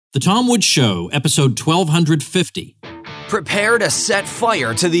The Tom Woods Show, episode 1250. Prepare to set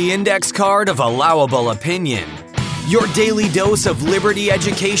fire to the index card of allowable opinion. Your daily dose of liberty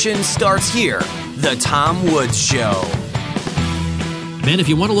education starts here. The Tom Woods Show. Man, if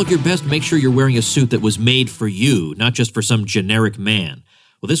you want to look your best, make sure you're wearing a suit that was made for you, not just for some generic man.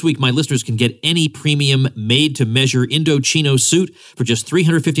 Well, this week, my listeners can get any premium made-to-measure Indochino suit for just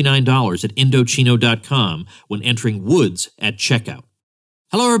 $359 at Indochino.com when entering Woods at checkout.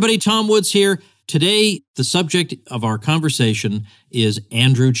 Hello, everybody. Tom Woods here. Today, the subject of our conversation is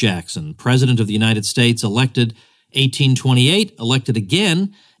Andrew Jackson, President of the United States, elected 1828, elected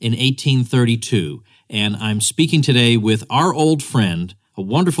again in 1832. And I'm speaking today with our old friend, a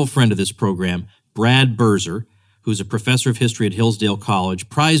wonderful friend of this program, Brad Birzer, who's a professor of history at Hillsdale College,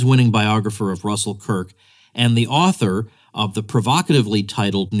 prize-winning biographer of Russell Kirk, and the author of the provocatively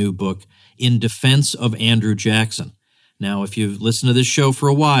titled new book, In Defense of Andrew Jackson. Now, if you've listened to this show for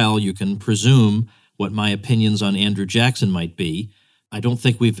a while, you can presume what my opinions on Andrew Jackson might be. I don't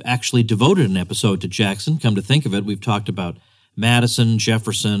think we've actually devoted an episode to Jackson. Come to think of it, we've talked about Madison,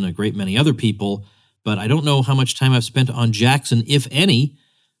 Jefferson, a great many other people, but I don't know how much time I've spent on Jackson, if any.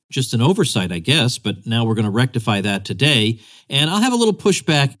 Just an oversight, I guess, but now we're going to rectify that today. And I'll have a little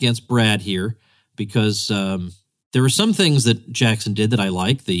pushback against Brad here because there are some things that Jackson did that I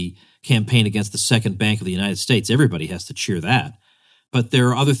like. The campaign against the Second Bank of the United States, everybody has to cheer that. But there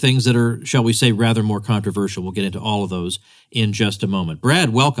are other things that are, shall we say, rather more controversial. We'll get into all of those in just a moment. Brad,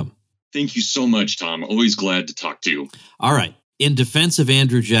 welcome. Thank you so much, Tom. Always glad to talk to you. All right. In Defense of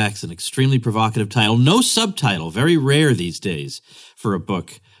Andrew Jackson, extremely provocative title. No subtitle, very rare these days for a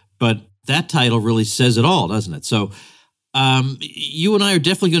book. But that title really says it all, doesn't it? So you and I are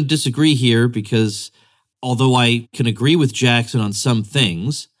definitely going to disagree here because although I can agree with Jackson on some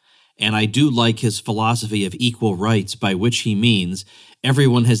things, and I do like his philosophy of equal rights, by which he means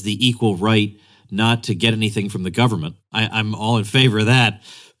everyone has the equal right not to get anything from the government. I'm all in favor of that.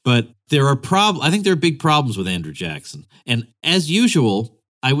 But there are I think there are big problems with Andrew Jackson. And as usual,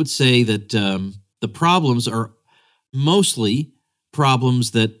 I would say that the problems are mostly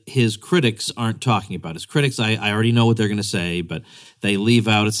problems that his critics aren't talking about. His critics, I already know what they're going to say, but they leave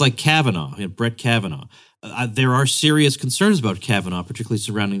out. It's like Kavanaugh, Brett Kavanaugh. There are serious concerns about Kavanaugh, particularly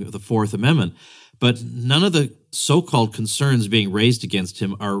surrounding the Fourth Amendment, but none of the so-called concerns being raised against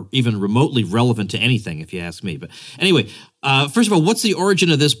him are even remotely relevant to anything, if you ask me. But anyway, first of all, what's the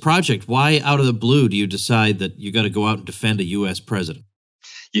origin of this project? Why, out of the blue, do you decide that you got to go out and defend a U.S. president?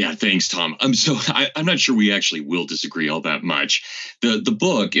 Yeah, thanks, Tom. I'm not sure we actually will disagree all that much. The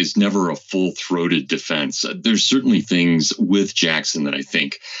book is never a full-throated defense. There's certainly things with Jackson that I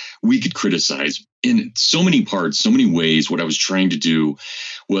think we could criticize in so many parts, so many ways. What I was trying to do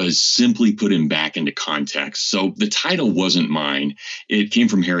was simply put him back into context. So the title wasn't mine. It came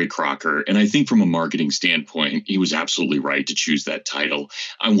from Harry Crocker. And I think from a marketing standpoint, he was absolutely right to choose that title.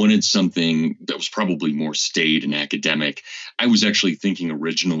 I wanted something that was probably more staid and academic. I was actually thinking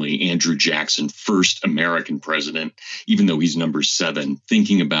originally Andrew Jackson, first American president, even though he's number 7,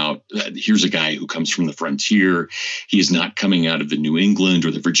 thinking about here's a guy who comes from the frontier. He is not coming out of the New England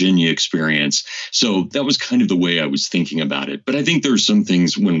or the Virginia experience. So that was kind of the way I was thinking about it. But I think there are some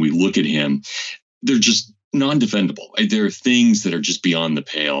things when we look at him, they're just non-defendable. There are things that are just beyond the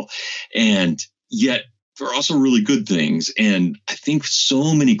pale. And yet there are also really good things. And I think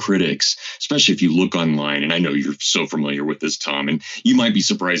so many critics, especially if you look online, and I know you're so familiar with this, Tom, and you might be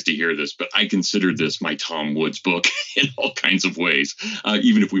surprised to hear this, but I consider this my Tom Woods book in all kinds of ways,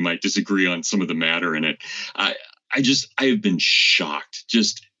 even if we might disagree on some of the matter in it. I have been shocked,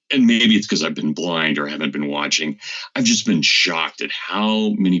 and maybe it's because I've been blind or haven't been watching. I've just been shocked at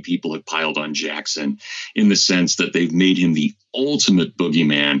how many people have piled on Jackson in the sense that they've made him the ultimate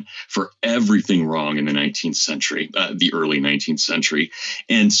boogeyman for everything wrong in the 19th century, the early 19th century.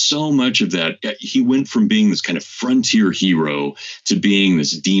 And so much of that, he went from being this kind of frontier hero to being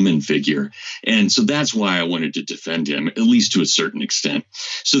this demon figure. And so that's why I wanted to defend him, at least to a certain extent.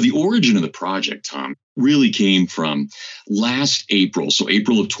 So the origin of the project, Tom, really came from last April. So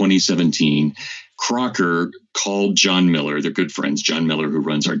April of 2017, Crocker called John Miller, they're good friends, John Miller, who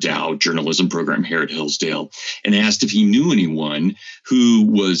runs our Dow journalism program here at Hillsdale, and asked if he knew anyone who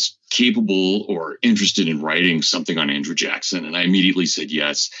was capable or interested in writing something on Andrew Jackson. And I immediately said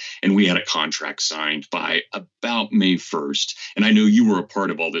yes. And we had a contract signed by about May 1st. And I know you were a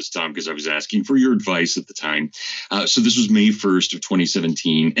part of all this, Tom, because I was asking for your advice at the time. So this was May 1st of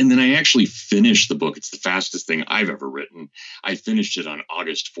 2017. And then I actually finished the book. It's the fastest thing I've ever written. I finished it on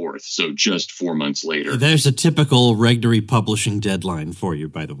August 4th. So just 4 months later. There's a typical Regnery publishing deadline for you,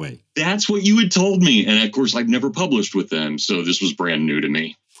 by the way. That's what you had told me. And of course, I've never published with them. So this was brand new to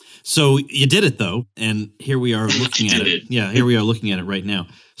me. So you did it, though, and here we are looking at it. Yeah, here we are looking at it right now.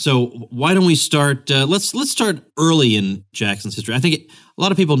 So why don't we start? Let's start early in Jackson's history. I think a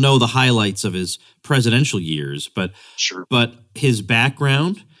lot of people know the highlights of his presidential years, but his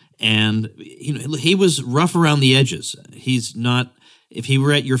background, and he was rough around the edges. He's not. If he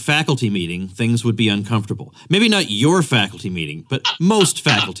were at your faculty meeting, things would be uncomfortable. Maybe not your faculty meeting, but most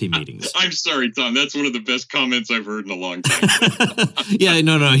faculty meetings. I'm sorry, Tom. That's one of the best comments I've heard in a long time. Yeah,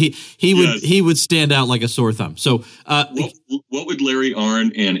 no. He would stand out like a sore thumb. So, what would Larry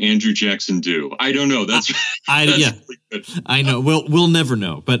Arnn and Andrew Jackson do? I don't know. That's really good. I know. We'll never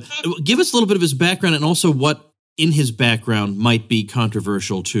know. But give us a little bit of his background, and also what in his background might be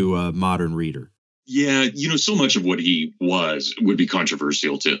controversial to a modern reader. Yeah, so much of what he would be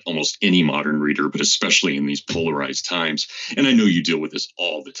controversial to almost any modern reader, but especially in these polarized times. And I know you deal with this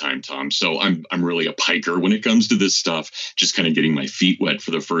all the time, Tom. So I'm really a piker when it comes to this stuff, just kind of getting my feet wet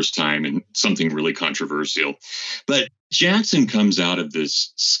for the first time and something really controversial. But Jackson comes out of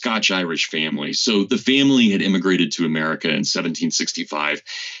this Scotch-Irish family. So the family had immigrated to America in 1765.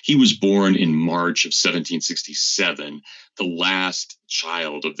 He was born in March of 1767, the last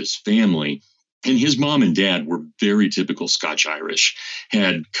child of this family. And his mom and dad were very typical Scotch-Irish,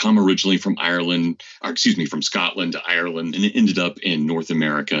 had come originally from from Scotland to Ireland, and ended up in North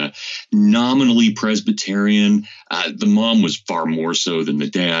America, nominally Presbyterian. The mom was far more so than the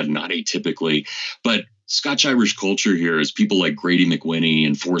dad, not atypically, but Scotch-Irish culture here, as people like Grady McWhinney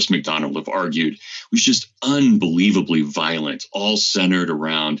and Forrest McDonald have argued, was just unbelievably violent, all centered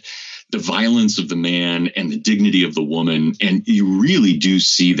around the violence of the man and the dignity of the woman. And you really do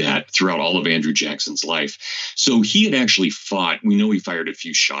see that throughout all of Andrew Jackson's life. So he had actually fought, we know he fired a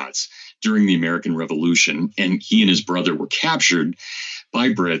few shots during the American Revolution, and he and his brother were captured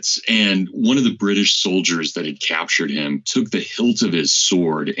by Brits. And one of the British soldiers that had captured him took the hilt of his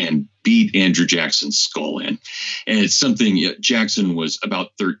sword and beat Andrew Jackson's skull in. And it's something, Jackson was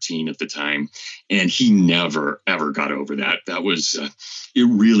about 13 at the time, and he never, ever got over that. That was, it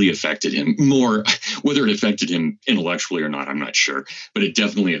really affected him more. Whether it affected him intellectually or not, I'm not sure, but it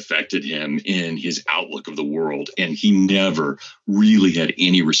definitely affected him in his outlook of the world. And he never really had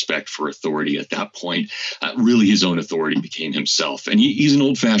any respect for authority at that point. Really, his own authority became himself. And he's an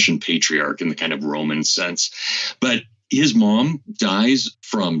old-fashioned patriarch in the kind of Roman sense. But his mom dies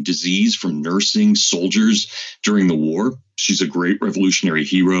from disease from nursing soldiers during the war. She's a great revolutionary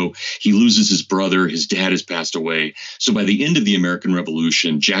hero. He loses his brother. His dad has passed away. So by the end of the American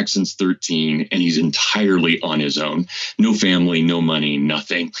Revolution, Jackson's 13, and he's entirely on his own. No family, no money,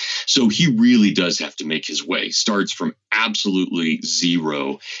 nothing. So he really does have to make his way. Starts from absolutely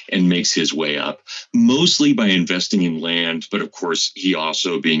zero and makes his way up, mostly by investing in land. But of course, he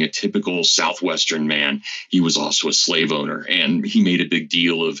also, being a typical Southwestern man, he was also a slave owner. And he made a big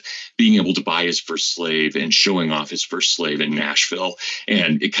deal of being able to buy his first slave and showing off his first slave in Nashville,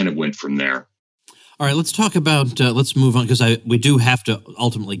 and it kind of went from there. All right, let's talk about, let's move on, because we do have to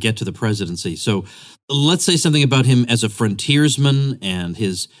ultimately get to the presidency. So let's say something about him as a frontiersman and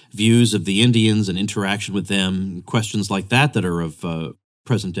his views of the Indians and interaction with them, questions like that are of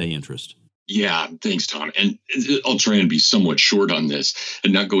present-day interest. Yeah, thanks, Tom. And I'll try and be somewhat short on this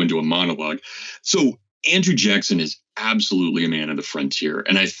and not go into a monologue. So Andrew Jackson is absolutely a man of the frontier.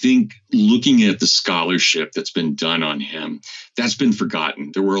 And I think looking at the scholarship that's been done on him, that's been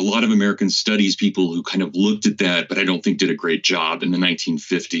forgotten. There were a lot of American studies people who kind of looked at that, but I don't think did a great job in the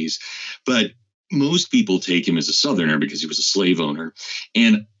 1950s. But most people take him as a Southerner because he was a slave owner.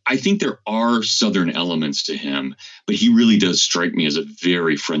 And I think there are Southern elements to him, but he really does strike me as a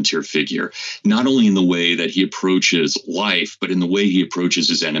very frontier figure, not only in the way that he approaches life, but in the way he approaches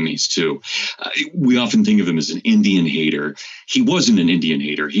his enemies, too. We often think of him as an Indian hater. He wasn't an Indian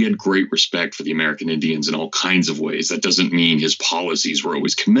hater. He had great respect for the American Indians in all kinds of ways. That doesn't mean his policies were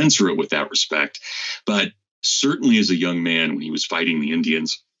always commensurate with that respect, but certainly as a young man when he was fighting the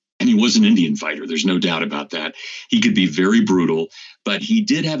Indians, and he was an Indian fighter, there's no doubt about that, he could be very brutal, but he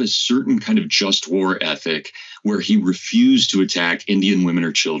did have a certain kind of just war ethic where he refused to attack Indian women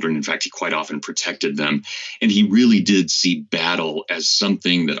or children. In fact, he quite often protected them. And he really did see battle as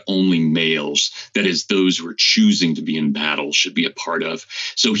something that only males, that is, those who are choosing to be in battle, should be a part of.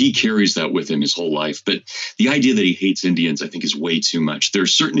 So he carries that with him his whole life. But the idea that he hates Indians, I think, is way too much. There are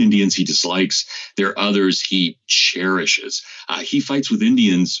certain Indians he dislikes. There are others he cherishes. He fights with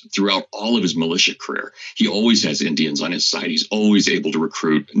Indians throughout all of his militia career. He always has Indians on his side. He's always able to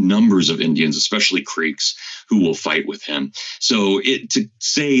recruit numbers of Indians, especially Creeks, who will fight with him. So to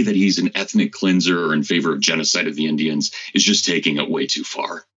say that he's an ethnic cleanser or in favor of genocide of the Indians is just taking it way too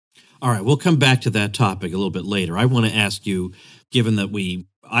far. All right, we'll come back to that topic a little bit later. I want to ask you, given that we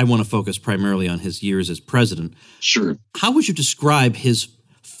I want to focus primarily on his years as president. Sure. How would you describe his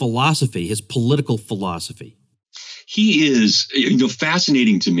philosophy, his political philosophy? He is,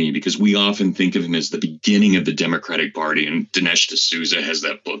 fascinating to me because we often think of him as the beginning of the Democratic Party, and Dinesh D'Souza has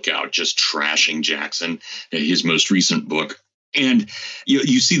that book out just trashing Jackson, his most recent book. And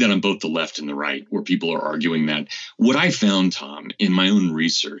you see that on both the left and the right, where people are arguing that. What I found, Tom, in my own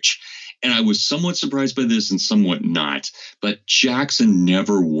research, and I was somewhat surprised by this and somewhat not, but Jackson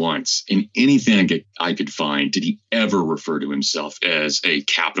never once in anything I could find did he ever refer to himself as a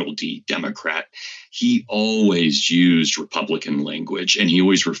capital D Democrat. He always used Republican language, and he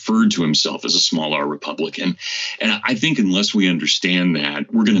always referred to himself as a small R Republican. And I think unless we understand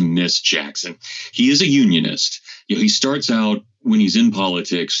that, we're going to miss Jackson. He is a unionist. He starts out when he's in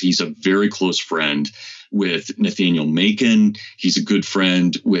politics, he's a very close friend with Nathaniel Macon. He's a good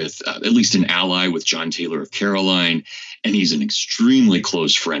friend with, at least an ally with John Taylor of Caroline. And he's an extremely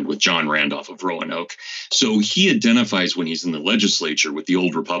close friend with John Randolph of Roanoke. So he identifies when he's in the legislature with the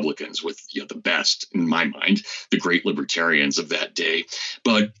old Republicans, with the best, in my mind, the great libertarians of that day.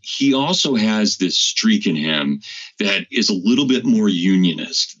 But he also has this streak in him that is a little bit more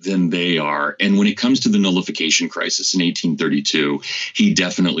unionist than they are. And when it comes to the nullification crisis in 1832, he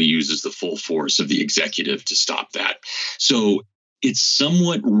definitely uses the full force of the executive to stop that. So it's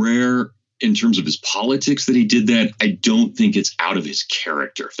somewhat rare in terms of his politics that he did that. I don't think it's out of his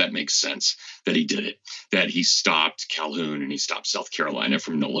character, if that makes sense, that he did it, that he stopped Calhoun and he stopped South Carolina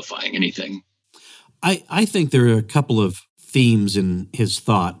from nullifying anything. I think there are a couple of themes in his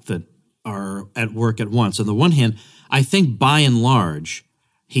thought that are at work at once. On the one hand, I think by and large,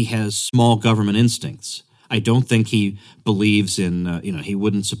 he has small government instincts. I don't think he believes in, he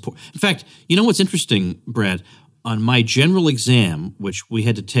wouldn't support. In fact, you know what's interesting, Brad? On my general exam, which we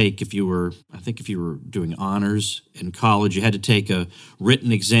had to take if you were doing honors in college, you had to take a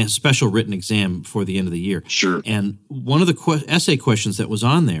written exam, special written exam before the end of the year. Sure. And one of the essay questions that was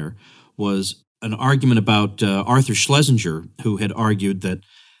on there was an argument about Arthur Schlesinger, who had argued that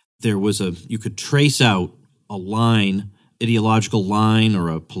you could trace out a line, ideological line or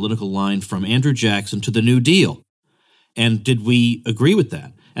a political line from Andrew Jackson to the New Deal. And did we agree with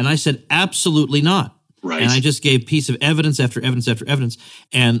that? And I said, absolutely not. Right. And I just gave piece of evidence after evidence after evidence.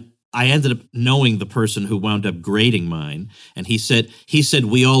 And I ended up knowing the person who wound up grading mine. And he said,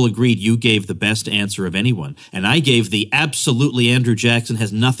 we all agreed you gave the best answer of anyone. And I gave the absolutely Andrew Jackson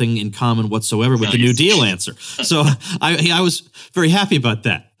has nothing in common whatsoever with the New Deal answer. So I was very happy about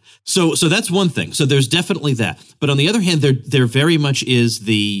that. So that's one thing. So there's definitely that. But on the other hand, there very much is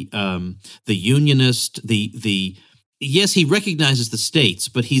the unionist, yes, he recognizes the states,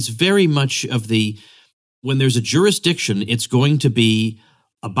 but he's very much of when there's a jurisdiction, it's going to be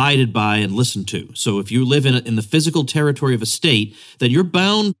abided by and listened to. So if you live in the physical territory of a state, then you're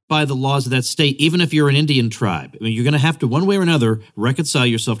bound by the laws of that state, even if you're an Indian tribe. I mean, you're going to have to, one way or another, reconcile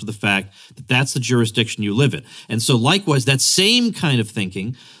yourself to the fact that that's the jurisdiction you live in. And so likewise, that same kind of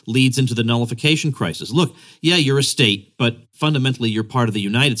thinking leads into the nullification crisis. Look, yeah, you're a state, but fundamentally you're part of the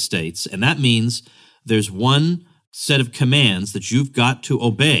United States, and that means there's one set of commands that you've got to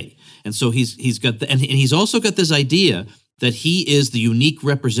obey. And so he's got and he's also got this idea that he is the unique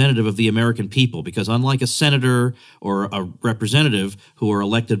representative of the American people, because unlike a senator or a representative who are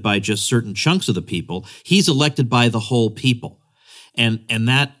elected by just certain chunks of the people, he's elected by the whole people. And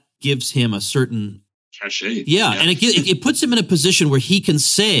that gives him a certain cachet. Yeah, and it puts him in a position where he can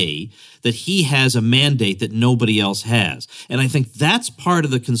say that he has a mandate that nobody else has. And I think that's part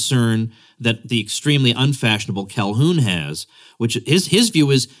of the concern that the extremely unfashionable Calhoun has, which his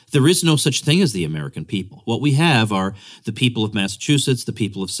view is there is no such thing as the American people. What we have are the people of Massachusetts, the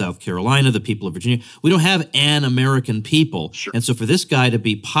people of South Carolina, the people of Virginia. We don't have an American people. Sure. And so for this guy to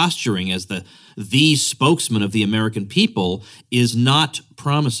be posturing as the spokesman of the American people is not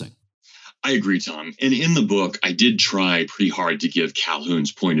promising. I agree, Tom. And in the book, I did try pretty hard to give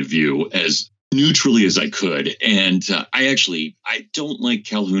Calhoun's point of view as neutrally as I could. And I don't like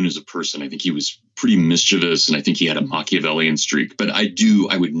Calhoun as a person. I think he was pretty mischievous, and I think he had a Machiavellian streak. But I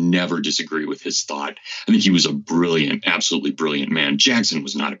would never disagree with his thought. I think he was a brilliant, absolutely brilliant man. Jackson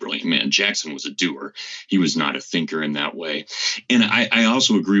was not a brilliant man. Jackson was a doer. He was not a thinker in that way. And I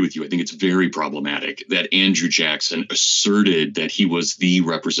also agree with you. I think it's very problematic that Andrew Jackson asserted that he was the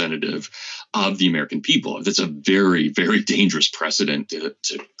representative of the American people. That's a very, very dangerous precedent to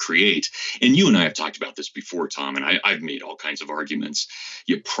create. And you and I have talked about this before, Tom, and I've made all kinds of arguments.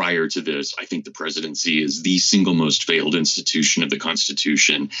 Yet prior to this, I think the president presidency is the single most failed institution of the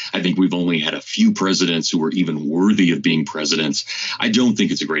Constitution. I think we've only had a few presidents who were even worthy of being presidents. I don't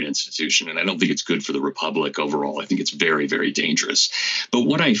think it's a great institution, and I don't think it's good for the republic overall. I think it's very, very dangerous. But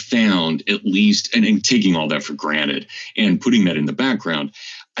what I found, at least, and taking all that for granted and putting that in the background,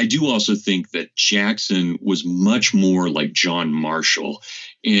 I do also think that Jackson was much more like John Marshall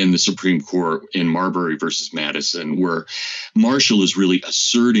in the Supreme Court in Marbury versus Madison, where Marshall is really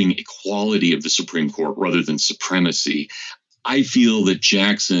asserting equality of the Supreme Court rather than supremacy. I feel that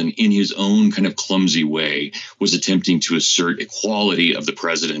Jackson, in his own kind of clumsy way, was attempting to assert equality of the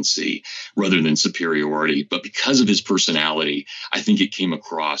presidency rather than superiority. But because of his personality, I think it came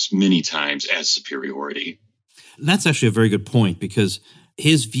across many times as superiority. That's actually a very good point, because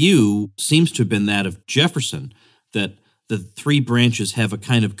his view seems to have been that of Jefferson, that the three branches have a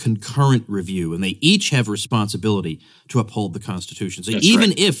kind of concurrent review, and they each have responsibility to uphold the Constitution. So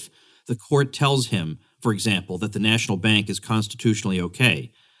even if the court tells him, for example, that the national bank is constitutionally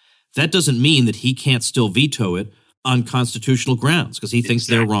okay, that doesn't mean that he can't still veto it on constitutional grounds, because he thinks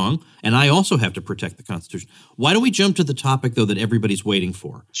they're wrong, and I also have to protect the Constitution. Why don't we jump to the topic, though, that everybody's waiting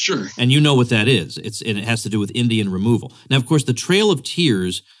for? Sure. And you know what that is. And it has to do with Indian removal. Now, of course, the Trail of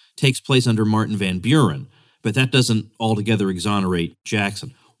Tears takes place under Martin Van Buren, but that doesn't altogether exonerate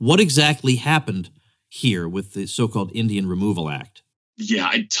Jackson. What exactly happened here with the so-called Indian Removal Act?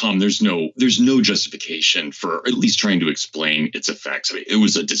 Yeah, Tom, there's no justification for at least trying to explain its effects. I mean, it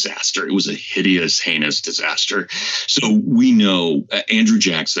was a disaster. It was a hideous, heinous disaster. So we know Andrew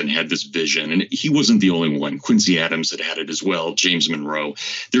Jackson had this vision, and he wasn't the only one. Quincy Adams had it as well, James Monroe.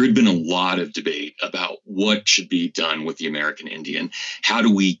 There had been a lot of debate about what should be done with the American Indian. How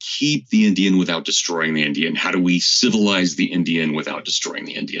do we keep the Indian without destroying the Indian? How do we civilize the Indian without destroying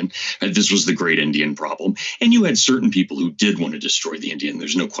the Indian? This was the great Indian problem. And you had certain people who did want to destroy the Indian.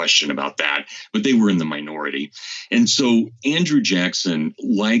 There's no question about that, but they were in the minority. And so Andrew Jackson,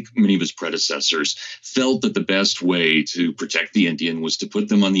 like many of his predecessors, felt that the best way to protect the Indian was to put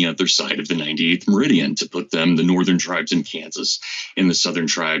them on the other side of the 98th meridian, to put them, the northern tribes in Kansas and the southern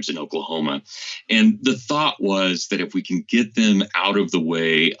tribes in Oklahoma. And the thought was that if we can get them out of the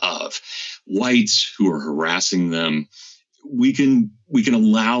way of whites who are harassing them, we can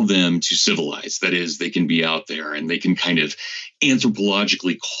allow them to civilize. That is, they can be out there and they can kind of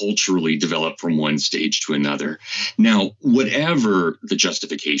anthropologically, culturally develop from one stage to another. Now, whatever the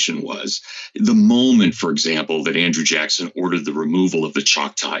justification was, the moment, for example, that Andrew Jackson ordered the removal of the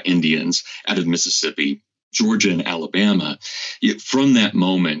Choctaw Indians out of Mississippi, Georgia, and Alabama, from that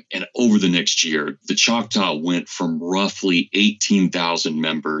moment and over the next year, the Choctaw went from roughly 18,000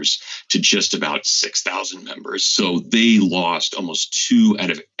 members to just about 6,000 members. So they lost almost 2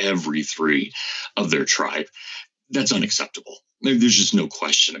 out of every 3 of their tribe. That's unacceptable. There's just no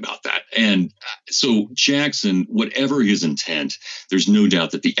question about that. And so Jackson, whatever his intent, there's no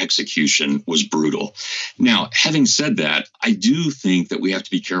doubt that the execution was brutal. Now, having said that, I do think that we have to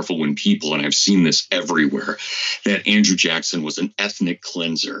be careful when people, and I've seen this everywhere, that Andrew Jackson was an ethnic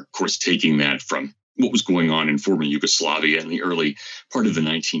cleanser, of course, taking that from what was going on in former Yugoslavia in the early part of the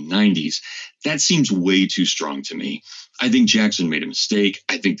 1990s. That seems way too strong to me. I think Jackson made a mistake.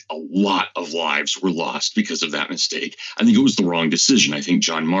 I think a lot of lives were lost because of that mistake. I think it was the wrong decision. I think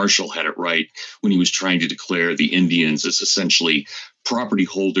John Marshall had it right when he was trying to declare the Indians as essentially property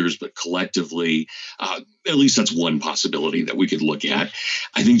holders, but collectively, at least that's one possibility that we could look at.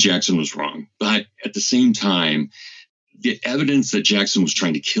 I think Jackson was wrong. But at the same time, the evidence that Jackson was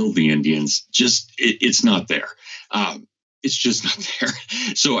trying to kill the Indians, it's not there. It's just not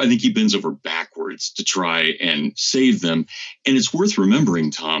there. So I think he bends over backwards to try and save them. And it's worth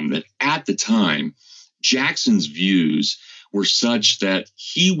remembering, Tom, that at the time, Jackson's views were such that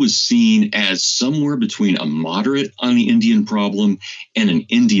he was seen as somewhere between a moderate on the Indian problem and an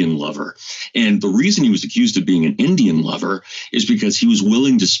Indian lover. And the reason he was accused of being an Indian lover is because he was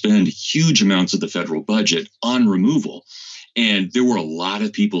willing to spend huge amounts of the federal budget on removal. And there were a lot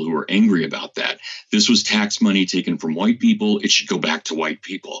of people who were angry about that. This was tax money taken from white people. It should go back to white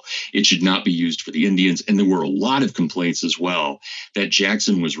people. It should not be used for the Indians. And there were a lot of complaints as well that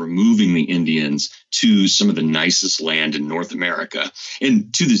Jackson was removing the Indians to some of the nicest land in North America.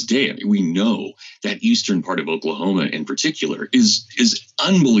 And to this day, I mean, we know that eastern part of Oklahoma in particular is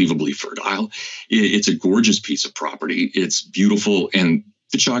unbelievably fertile. It's a gorgeous piece of property. It's beautiful. And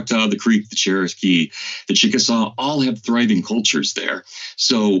the Choctaw, the Creek, the Cherokee, the Chickasaw all have thriving cultures there.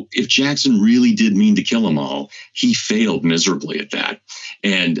 So if Jackson really did mean to kill them all, he failed miserably at that.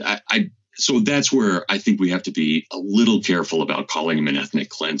 And so that's where I think we have to be a little careful about calling him an ethnic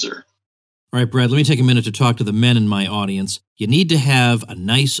cleanser. All right, Brad, let me take a minute to talk to the men in my audience. You need to have a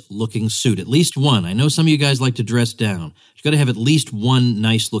nice-looking suit, at least one. I know some of you guys like to dress down. You've got to have at least one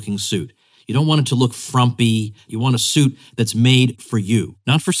nice-looking suit. You don't want it to look frumpy. You want a suit that's made for you.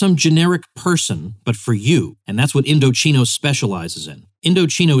 Not for some generic person, but for you. And that's what Indochino specializes in.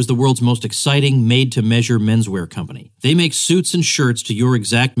 Indochino is the world's most exciting made-to-measure menswear company. They make suits and shirts to your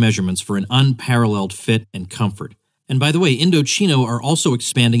exact measurements for an unparalleled fit and comfort. And by the way, Indochino are also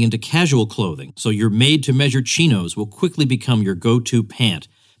expanding into casual clothing, so your made-to-measure chinos will quickly become your go-to pant,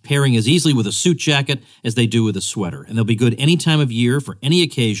 pairing as easily with a suit jacket as they do with a sweater. And they'll be good any time of year for any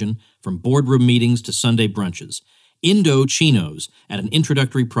occasion, from boardroom meetings to Sunday brunches. Indochinos at an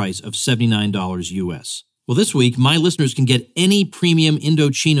introductory price of $79 US. Well, this week, my listeners can get any premium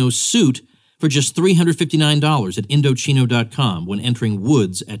Indochino suit for just $359 at Indochino.com when entering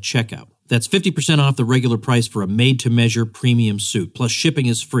Woods at checkout. That's 50% off the regular price for a made-to-measure premium suit, plus shipping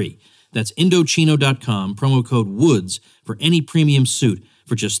is free. That's Indochino.com, promo code WOODS for any premium suit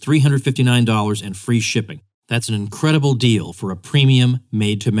for just $359 and free shipping. That's an incredible deal for a premium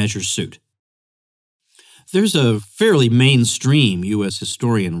made-to-measure suit. There's a fairly mainstream U.S.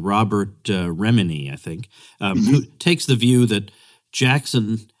 historian, Robert Remini, I think, who takes the view that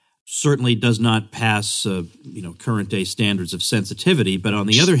Jackson certainly does not pass, current-day standards of sensitivity. But on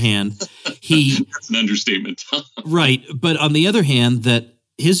the other hand, That's an understatement. Right. But on the other hand, that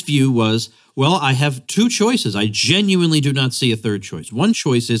his view was, well, I have two choices. I genuinely do not see a third choice. One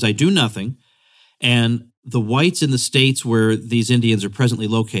choice is I do nothing, and the whites in the states where these Indians are presently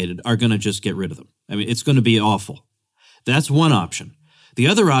located are going to just get rid of them. I mean, it's going to be awful. That's one option. The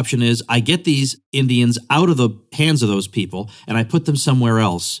other option is I get these Indians out of the hands of those people, and I put them somewhere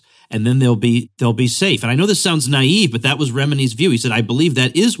else, and then they'll be safe. And I know this sounds naive, but that was Remini's view. He said, I believe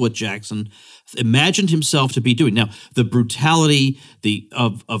that is what Jackson imagined himself to be doing. Now, the brutality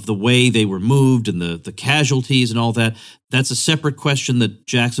of the way they were moved and the casualties and all that, that's a separate question that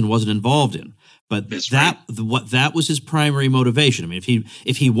Jackson wasn't involved in. But that was his primary motivation. I mean,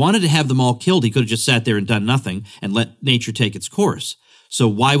 if he wanted to have them all killed, he could have just sat there and done nothing and let nature take its course. So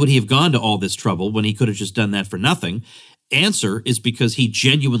why would he have gone to all this trouble when he could have just done that for nothing? Answer is because he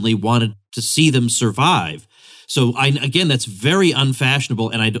genuinely wanted to see them survive. So again, that's very unfashionable,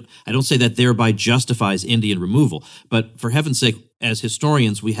 and I don't say that thereby justifies Indian removal. But for heaven's sake, as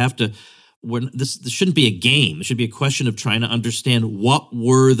historians, we have to. This shouldn't be a game. It should be a question of trying to understand what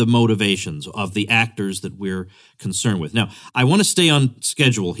were the motivations of the actors that we're concerned with. Now, I want to stay on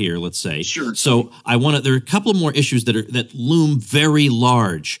schedule here. Let's say, sure. So there are a couple of more issues that loom very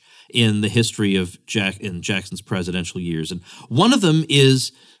large in the history of Jackson's presidential years, and one of them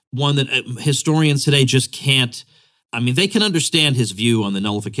is one that historians today just can't. I mean, they can understand his view on the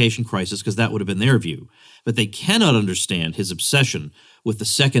nullification crisis because that would have been their view, but they cannot understand his obsession with the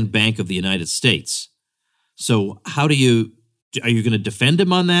second bank of the United States. So are you going to defend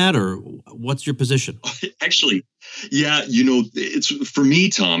him on that, or what's your position? Actually, yeah, it's for me,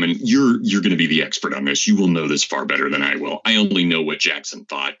 Tom, and you're going to be the expert on this. You will know this far better than I will. I only know what Jackson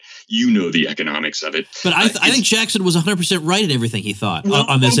thought. You know the economics of it. But I think Jackson was 100% right in everything he thought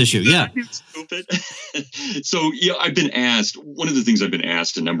on this issue. Yeah. Stupid. So, I've been asked, one of the things I've been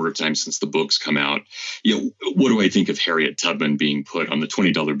asked a number of times since the book's come out, what do I think of Harriet Tubman being put on the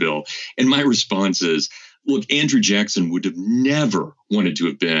 $20 bill? And my response is, look, Andrew Jackson would have never wanted to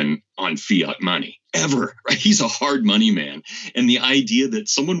have been on fiat money, ever. Right? He's a hard money man. And the idea that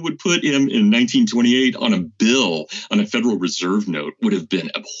someone would put him in 1928 on a bill, on a Federal Reserve note, would have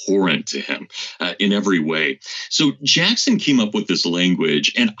been abhorrent to him in every way. So Jackson came up with this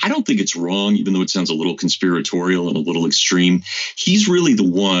language, and I don't think it's wrong, even though it sounds a little conspiratorial and a little extreme. He's really the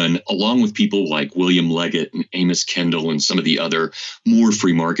one, along with people like William Leggett and Amos Kendall and some of the other more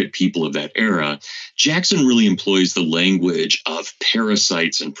free market people of that era. Jackson really employs the language of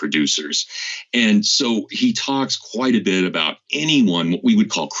parasites and producers. And so he talks quite a bit about anyone, what we would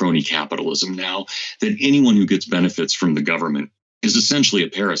call crony capitalism now, that anyone who gets benefits from the government is essentially a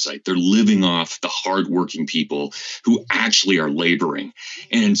parasite. They're living off the hardworking people who actually are laboring.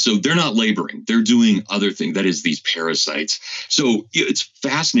 And so they're not laboring. They're doing other things. That is, these parasites. So it's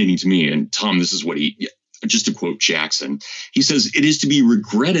fascinating to me. And Tom, this is what just to quote Jackson, he says, "It is to be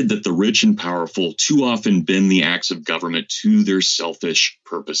regretted that the rich and powerful too often bend the acts of government to their selfish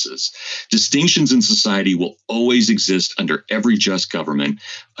purposes. Distinctions in society will always exist under every just government.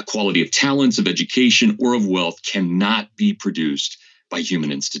 Equality of talents, of education, or of wealth cannot be produced by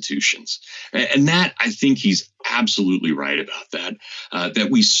human institutions." And that, I think he's absolutely right about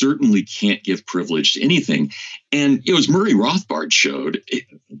that we certainly can't give privilege to anything. And as Murray Rothbard showed,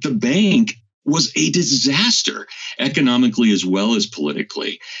 the bank was a disaster economically as well as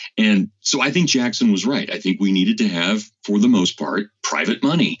politically. And so I think Jackson was right. I think we needed to have, for the most part, private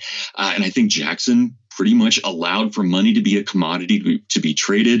money. And I think Jackson pretty much allowed for money to be a commodity to be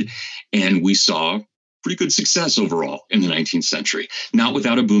traded. And we saw pretty good success overall in the 19th century. Not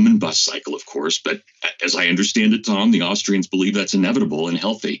without a boom and bust cycle, of course, but as I understand it, Tom, the Austrians believe that's inevitable and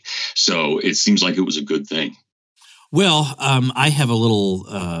healthy. So it seems like it was a good thing. Well, I have a little,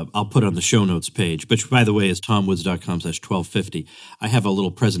 I'll put it on the show notes page, which, by the way, is tomwoods.com/1250. I have a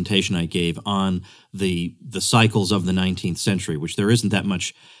little presentation I gave on the cycles of the 19th century, which there isn't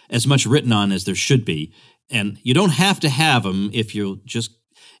as much written on as there should be. And you don't have to have them if you just,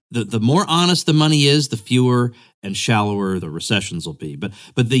 the more honest the money is, the fewer and shallower the recessions will be. But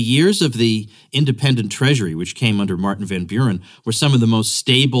the years of the independent treasury, which came under Martin Van Buren, were some of the most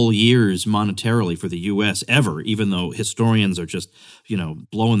stable years monetarily for the U.S. ever, even though historians are just,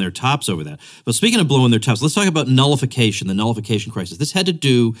 blowing their tops over that. But speaking of blowing their tops, let's talk about nullification, the nullification crisis. This had to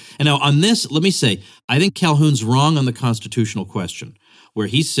do, and now on this, let me say, I think Calhoun's wrong on the constitutional question, where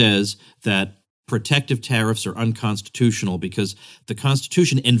he says that protective tariffs are unconstitutional because the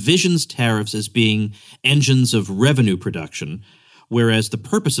Constitution envisions tariffs as being engines of revenue production, whereas the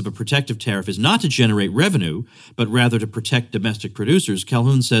purpose of a protective tariff is not to generate revenue, but rather to protect domestic producers.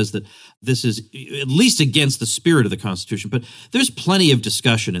 Calhoun says that this is at least against the spirit of the Constitution, but there's plenty of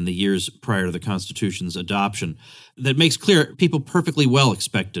discussion in the years prior to the Constitution's adoption that makes clear people perfectly well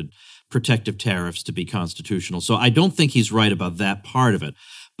expected protective tariffs to be constitutional. So I don't think he's right about that part of it.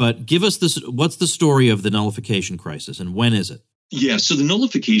 But give us this, what's the story of the nullification crisis and when is it? Yeah, so the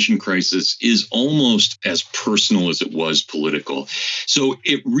nullification crisis is almost as personal as it was political. So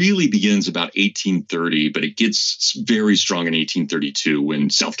it really begins about 1830, but it gets very strong in 1832 when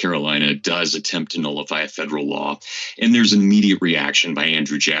South Carolina does attempt to nullify a federal law. And there's an immediate reaction by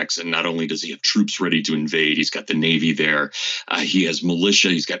Andrew Jackson. Not only does he have troops ready to invade, he's got the Navy there, he has militia,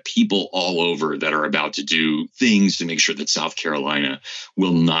 he's got people all over that are about to do things to make sure that South Carolina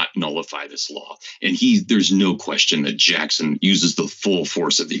will not nullify this law. And there's no question that Jackson uses the full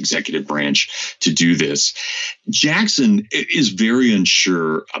force of the executive branch to do this. Jackson is very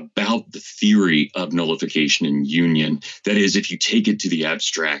unsure about the theory of nullification and union. That is, if you take it to the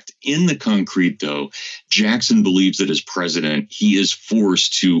abstract. In the concrete, though, Jackson believes that as president, he is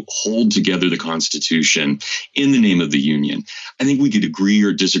forced to hold together the Constitution in the name of the Union. I think we could agree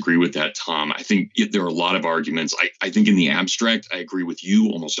or disagree with that, Tom. I think there are a lot of arguments. I think in the abstract, I agree with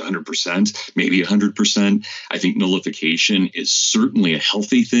you almost 100%, maybe 100%. I think nullification is certainly a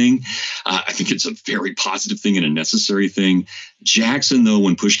healthy thing. I think it's a very positive thing and a necessary thing. Jackson, though,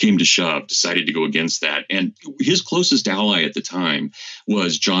 when push came to shove, decided to go against that. And his closest ally at the time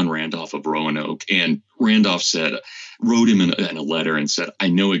was John Randolph of Roanoke. And Randolph wrote him in a letter and said, I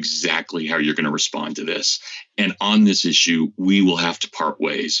know exactly how you're going to respond to this. And on this issue, we will have to part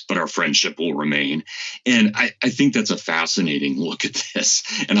ways, but our friendship will remain. And I think that's a fascinating look at this.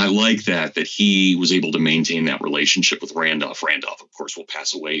 And I like that he was able to maintain that relationship with Randolph. Randolph, of course, will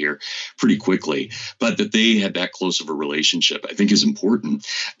pass away here pretty quickly, but that they had that close of a relationship, I think is important.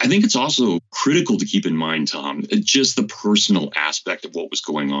 I think it's also critical to keep in mind, Tom, just the personal aspect of what was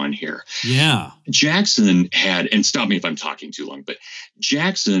going on here. Yeah. Jackson had, and stop me if I'm talking too long, but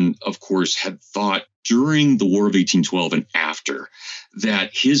Jackson, of course, had thought during the War of 1812 and after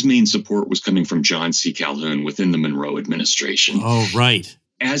that his main support was coming from John C. Calhoun within the Monroe administration. Oh, right.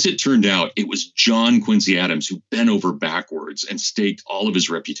 As it turned out, it was John Quincy Adams who bent over backwards and staked all of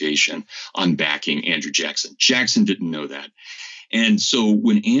his reputation on backing Andrew Jackson. Jackson didn't know that. And so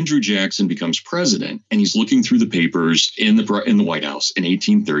when Andrew Jackson becomes president and he's looking through the papers in the White House in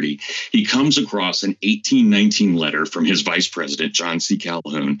 1830, he comes across an 1819 letter from his vice president, John C.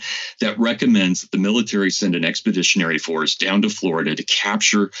 Calhoun, that recommends that the military send an expeditionary force down to Florida to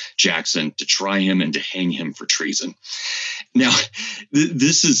capture Jackson, to try him and to hang him for treason. Now,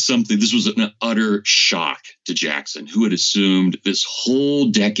 this was an utter shock to Jackson, who had assumed this whole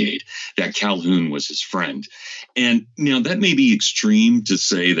decade that Calhoun was his friend. And now that may be extreme to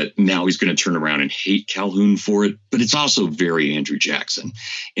say that now he's going to turn around and hate Calhoun for it, but it's also very Andrew Jackson.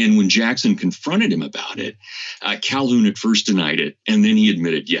 And when Jackson confronted him about it, Calhoun at first denied it, and then he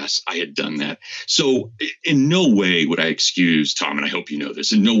admitted, yes, I had done that. So in no way would I excuse, Tom, and I hope you know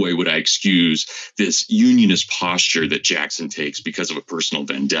this, in no way would I excuse this unionist posture that Jackson takes because of a personal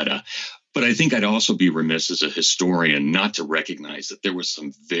vendetta. But I think I'd also be remiss as a historian not to recognize that there was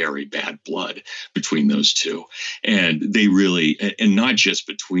some very bad blood between those two. And they really, and not just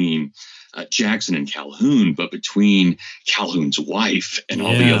between Jackson and Calhoun, but between Calhoun's wife and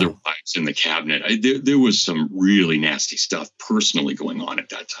all the other wives wives in the cabinet. There was some really nasty stuff personally going on at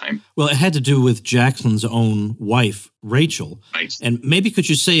that time. Well, it had to do with Jackson's own wife, Rachel. Right. And maybe could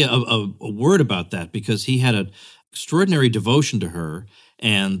you say a word about that? Because he had an extraordinary devotion to her,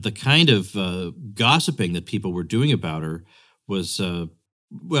 and the kind of gossiping that people were doing about her was,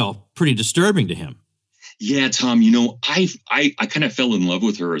 pretty disturbing to him. Yeah, Tom, I kind of fell in love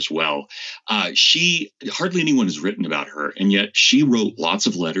with her as well. Hardly anyone has written about her, and yet she wrote lots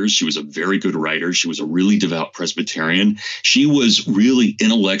of letters. She was a very good writer. She was a really devout Presbyterian. She was really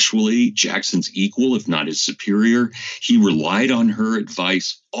intellectually Jackson's equal, if not his superior. He relied on her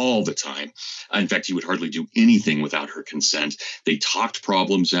advice all the time. In fact, he would hardly do anything without her consent. They talked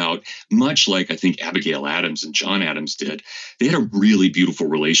problems out, much like I think Abigail Adams and John Adams did. They had a really beautiful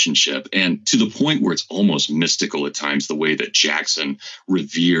relationship, and to the point where it's almost mystical at times, the way that Jackson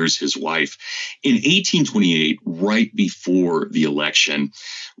reveres his wife. In 1828, right before the election,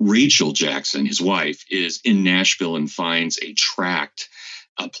 Rachel Jackson, his wife, is in Nashville and finds a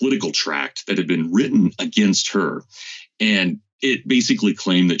political tract that had been written against her. And it basically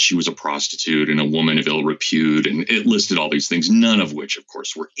claimed that she was a prostitute and a woman of ill repute, and it listed all these things, none of which, of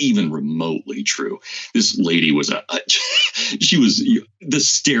course, were even remotely true. This lady was she was the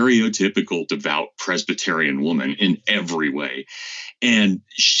stereotypical devout Presbyterian woman in every way. And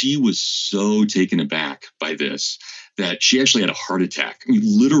she was so taken aback by this that she actually had a heart attack. I mean,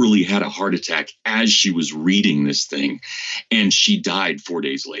 literally had a heart attack as she was reading this thing, and she died 4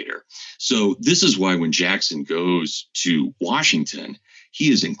 days later. So this is why when Jackson goes to Washington, he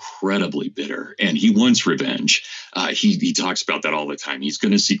is incredibly bitter and he wants revenge. He talks about that all the time. He's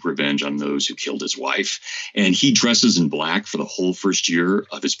going to seek revenge on those who killed his wife. And he dresses in black for the whole first year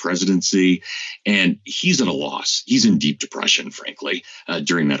of his presidency. And he's at a loss. He's in deep depression, frankly,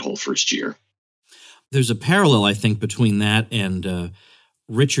 during that whole first year. There's a parallel, I think, between that and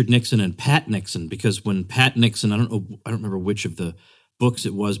Richard Nixon and Pat Nixon, because when Pat Nixon, I don't remember which of the books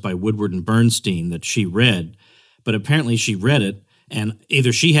it was by Woodward and Bernstein that she read, but apparently she read it, and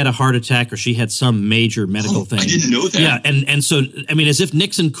either she had a heart attack or she had some major medical thing. I didn't know that. Yeah, and so, I mean, as if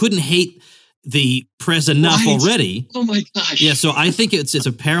Nixon couldn't hate the press enough already. Oh, my gosh. Yeah, so I think it's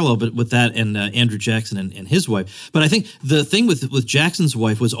a parallel but with that and Andrew Jackson and his wife. But I think the thing with Jackson's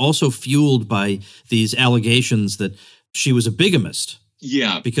wife was also fueled by these allegations that she was a bigamist.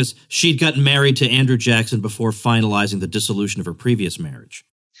 Yeah. Because she'd gotten married to Andrew Jackson before finalizing the dissolution of her previous marriage.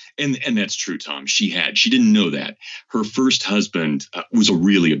 And that's true, Tom. She didn't know that. Her first husband was a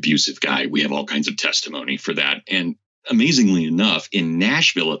really abusive guy. We have all kinds of testimony for that. And amazingly enough, in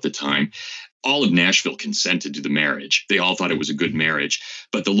Nashville at the time, all of Nashville consented to the marriage. They all thought it was a good marriage,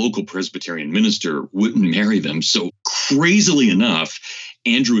 but the local Presbyterian minister wouldn't marry them. So crazily enough,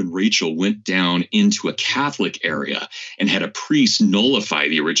 Andrew and Rachel went down into a Catholic area and had a priest nullify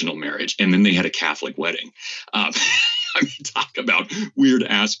the original marriage, and then they had a Catholic wedding. I mean, talk about weird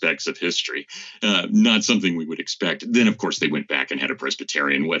aspects of history. Not something we would expect. Then, of course, they went back and had a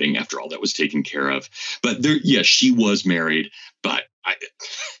Presbyterian wedding after all that was taken care of. But yes, she was married, but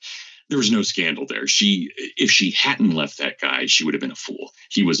there was no scandal there. If she hadn't left that guy, she would have been a fool.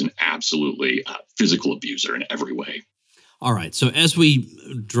 He was an absolutely physical abuser in every way. All right. So as we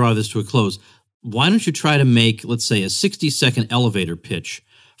draw this to a close, why don't you try to make, let's say, a 60-second elevator pitch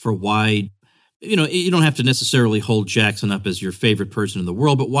for why, you don't have to necessarily hold Jackson up as your favorite person in the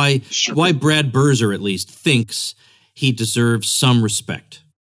world, but why Brad Birzer at least thinks he deserves some respect.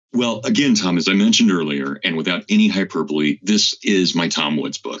 Well, again, Tom, as I mentioned earlier, and without any hyperbole, this is my Tom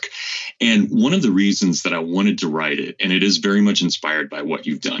Woods book. And one of the reasons that I wanted to write it, and it is very much inspired by what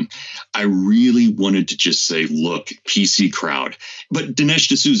you've done, I really wanted to just say, look, PC crowd. But Dinesh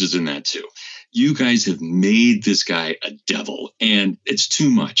D'Souza's in that too. You guys have made this guy a devil, and it's too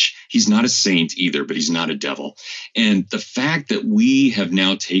much. He's not a saint either, but he's not a devil. And the fact that we have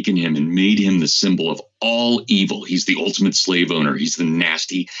now taken him and made him the symbol of all evil. He's the ultimate slave owner. He's the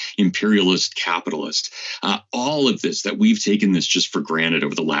nasty imperialist capitalist. All of this, that we've taken this just for granted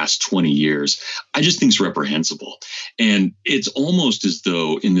over the last 20 years, I just think is reprehensible. And it's almost as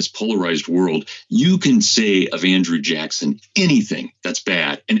though in this polarized world, you can say of Andrew Jackson anything that's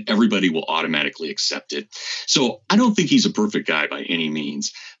bad, and everybody will automatically accept it. So I don't think he's a perfect guy by any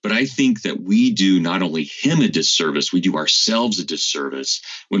means, but I think that we do not only him a disservice, we do ourselves a disservice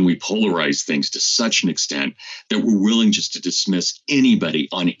when we polarize things to such an extent that we're willing just to dismiss anybody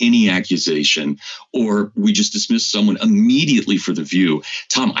on any accusation, or we just dismiss someone immediately for the view.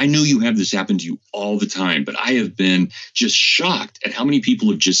 Tom, I know you have this happen to you all the time, but I have been just shocked at how many people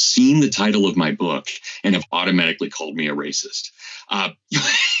have just seen the title of my book and have automatically called me a racist.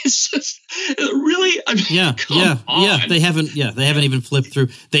 It's just really, I mean, come on. They haven't even flipped through.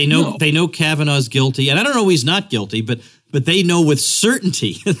 They know Kavanaugh's guilty, and I don't know he's not guilty, but they know with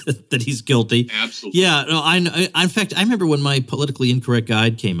certainty that he's guilty. Absolutely. Yeah. No, I know. In fact, I remember when my politically incorrect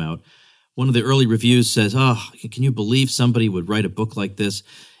guide came out. One of the early reviews says, "Oh, can you believe somebody would write a book like this?"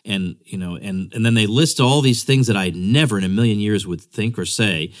 And and then they list all these things that I never in a million years would think or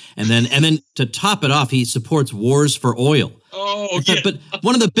say. And then to top it off, he supports wars for oil. Oh, yeah. But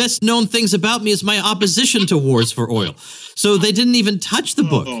one of the best known things about me is my opposition to wars for oil. So they didn't even touch the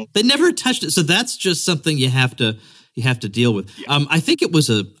book. They never touched it. So that's just something you have to deal with. Yeah. I think it was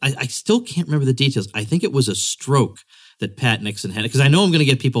I still can't remember the details. I think it was a stroke that Pat Nixon had, because I know I'm going to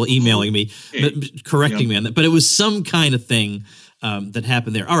get people emailing me, correcting me on that. But it was some kind of thing that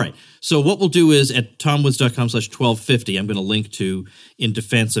happened there. All right. So what we'll do is at tomwoods.com/1250, I'm going to link to In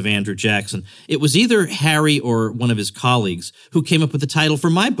Defense of Andrew Jackson. It was either Harry or one of his colleagues who came up with the title for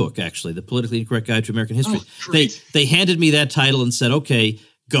my book, actually, The Politically Incorrect Guide to American History. They handed me that title and said, okay,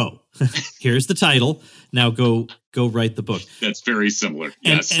 go. Here's the title. Now go write the book. That's very similar.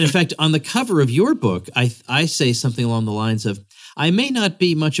 Yes. And in fact, on the cover of your book, I say something along the lines of, I may not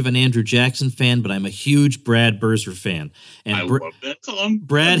be much of an Andrew Jackson fan, but I'm a huge Brad Birzer fan. And I love that, Tom.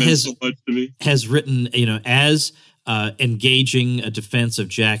 Brad that meant so much to me. has written, as engaging a defense of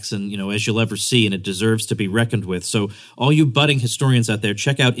Jackson, as you'll ever see, and it deserves to be reckoned with. So all you budding historians out there,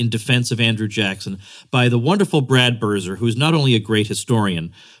 check out In Defense of Andrew Jackson by the wonderful Brad Birzer, who's not only a great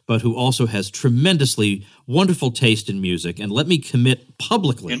historian, but who also has tremendously wonderful taste in music. And let me commit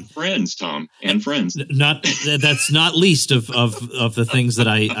publicly. And friends, Tom, and friends. That's not least of the things that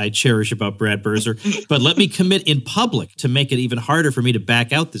I cherish about Brad Birzer. But let me commit in public, to make it even harder for me to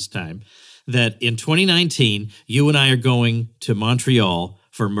back out this time, that in 2019, you and I are going to Montreal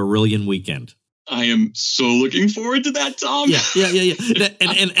for Marillion Weekend. I am so looking forward to that, Tom. Yeah.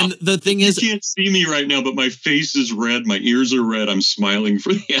 And the thing is, you can't see me right now, but my face is red. My ears are red. I'm smiling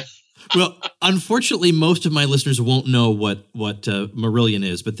for the. Well, unfortunately, most of my listeners won't know what Marillion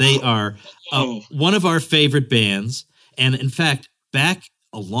is, but they are one of our favorite bands. And in fact, back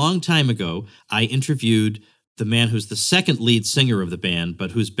a long time ago, I interviewed the man who's the second lead singer of the band,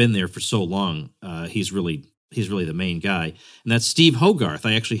 but who's been there for so long. He's really the main guy, and that's Steve Hogarth.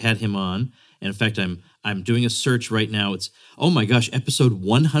 I actually had him on. And in fact, I'm doing a search right now. It's, oh my gosh, episode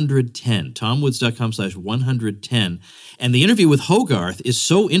 110, tomwoods.com/110. And the interview with Hogarth is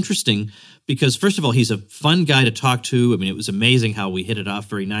so interesting because, first of all, he's a fun guy to talk to. I mean, it was amazing how we hit it off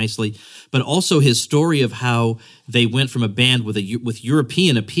very nicely. But also his story of how they went from a band with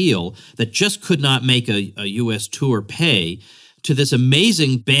European appeal that just could not make a U.S. tour pay to this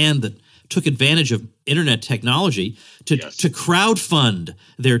amazing band that took advantage of internet technology to crowdfund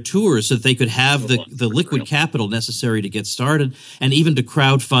their tours so that they could have the liquid capital necessary to get started, and even to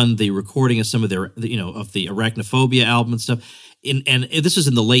crowdfund the recording of some of their, of the Arachnophobia album and stuff. And this was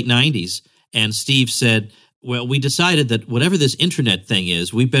in the late 90s. And Steve said, well, we decided that whatever this internet thing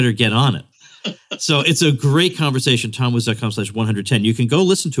is, we better get on it. So it's a great conversation, tomwoods.com/110. You can go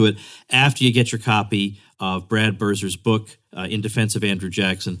listen to it after you get your copy of Brad Birzer's book, In Defense of Andrew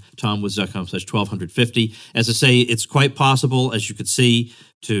Jackson, tomwoods.com/1250. As I say, it's quite possible, as you could see,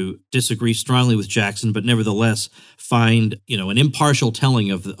 to disagree strongly with Jackson, but nevertheless find, an impartial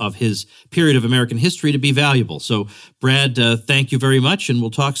telling of his period of American history to be valuable. So, Brad, thank you very much, and we'll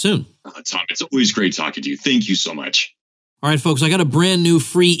talk soon. Tom, it's always great talking to you. Thank you so much. All right, folks, I got a brand new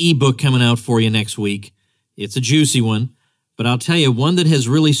free ebook coming out for you next week. It's a juicy one, but I'll tell you, one that has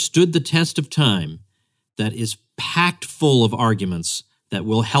really stood the test of time, that is packed full of arguments that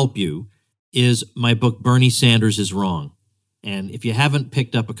will help you, is my book, Bernie Sanders is Wrong. And if you haven't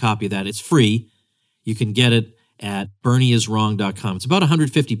picked up a copy of that, it's free. You can get it at bernieiswrong.com. It's about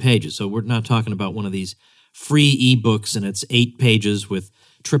 150 pages, so we're not talking about one of these free ebooks, and it's 8 pages with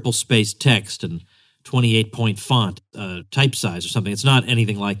triple-spaced text and 28-point font, type size or something. It's not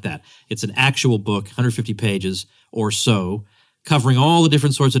anything like that. It's an actual book, 150 pages or so, covering all the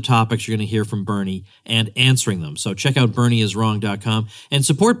different sorts of topics you're going to hear from Bernie and answering them. So check out bernieiswrong.com and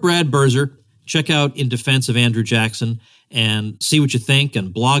support Brad Birzer. Check out In Defense of Andrew Jackson and see what you think,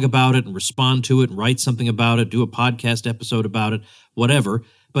 and blog about it and respond to it and write something about it, do a podcast episode about it, whatever.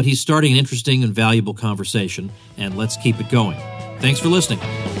 But he's starting an interesting and valuable conversation, and let's keep it going. Thanks for listening.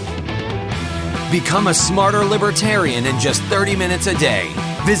 Become a smarter libertarian in just 30 minutes a day.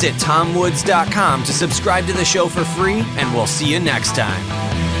 Visit tomwoods.com to subscribe to the show for free, and we'll see you next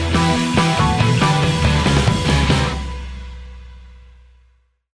time.